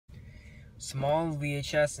Small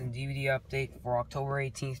VHS and DVD update for October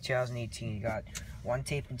 18th, 2018. You got one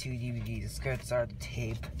tape and two DVDs. Let's get started with the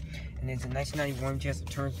tape. And it's a 1991 VHS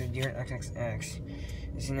Return to the Deer XXX.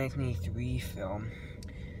 This is a 1983 film.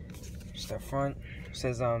 Just the front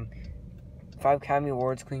says 5 Academy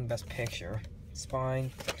Awards, including Best Picture. Spine.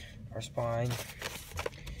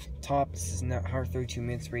 Top, this is not 132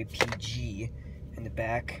 minutes, rated PG. In the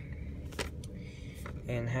back.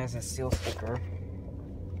 And has a seal sticker.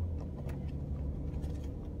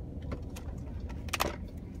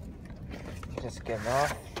 Just get it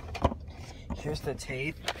off. Here's the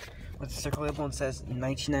tape with the circle label, and says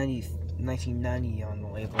 1990 on the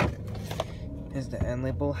label. Here's the end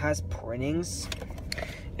label. Has printings,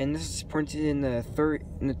 and this is printed in the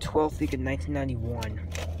 12th week of 1991.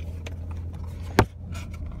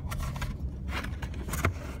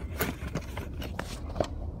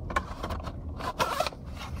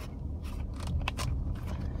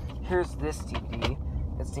 Here's this DVD.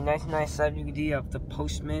 It's the 1997 DVD of The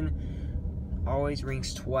Postman Always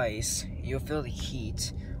Rings Twice. You'll Feel the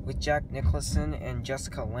Heat, with Jack Nicholson and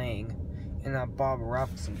Jessica Lange in a Bob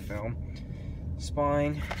Robinson film.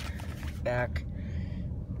 Spine, back.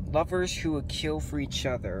 Lovers Who Would Kill for Each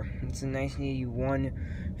Other. It's a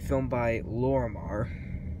 1981 film by Lorimar.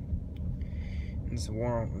 It's a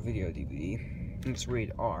War video DVD. It's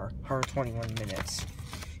rated R, 121 minutes.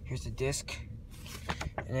 Here's the disc,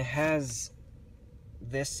 and it has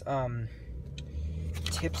this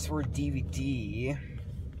tips for DVD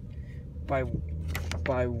by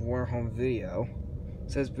Warner Home Video.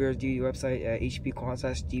 It says Beer's DVD website at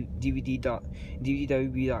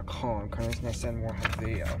hp.dvdwb.com. Currently next to Warner Home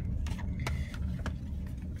Video,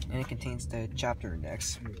 and it contains the chapter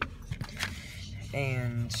index.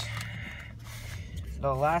 And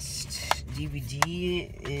the last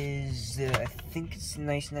DVD is I think it's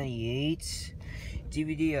 1998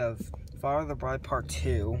 DVD of Father of the Bride Part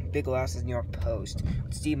 2, Big Glasses, New York Post,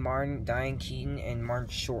 with Steve Martin, Diane Keaton, and Martin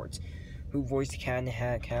Short, who voiced the Cat in the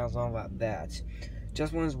Hat. Cat all about that.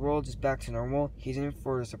 Just when his world is back to normal, he's in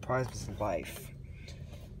for a surprise of his life.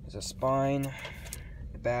 There's a spine,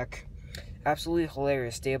 the back. Absolutely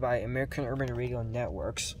hilarious, stated by American Urban Radio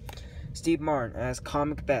Networks. Steve Martin as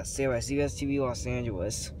Comic Best, stated by CBS TV Los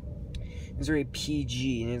Angeles. It's rated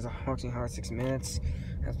PG, and it's 106 minutes.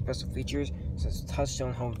 Has special features. It says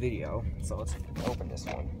Touchstone Home Video. So let's open this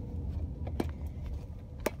one.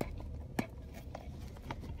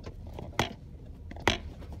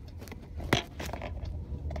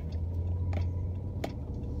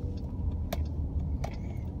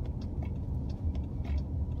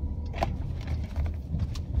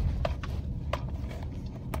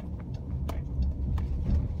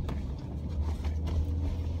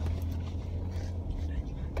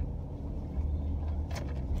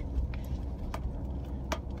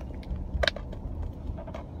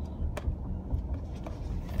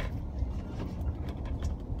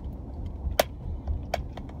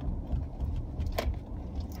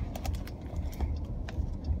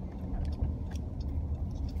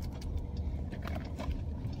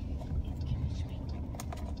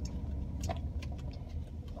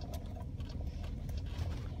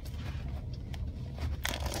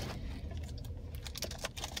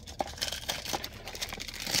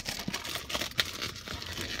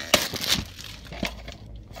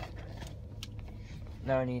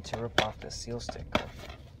 Now I need to rip off the seal sticker.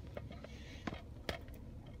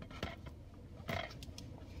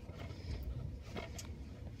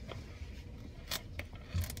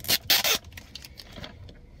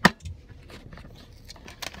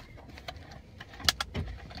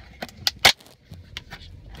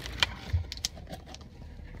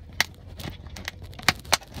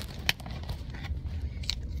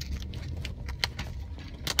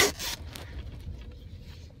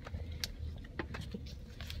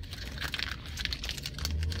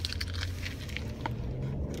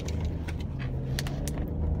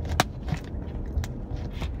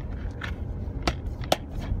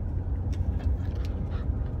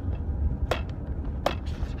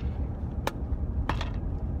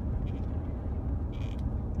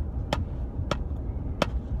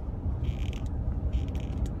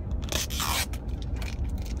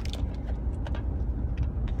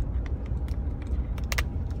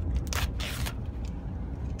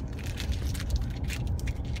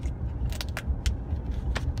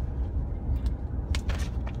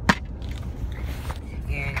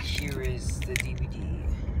 Here is the DVD.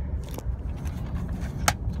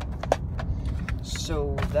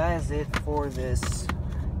 So that is it for this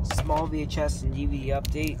small VHS and DVD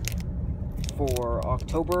update for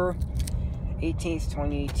October 18th,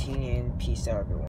 2018, and peace out, everyone.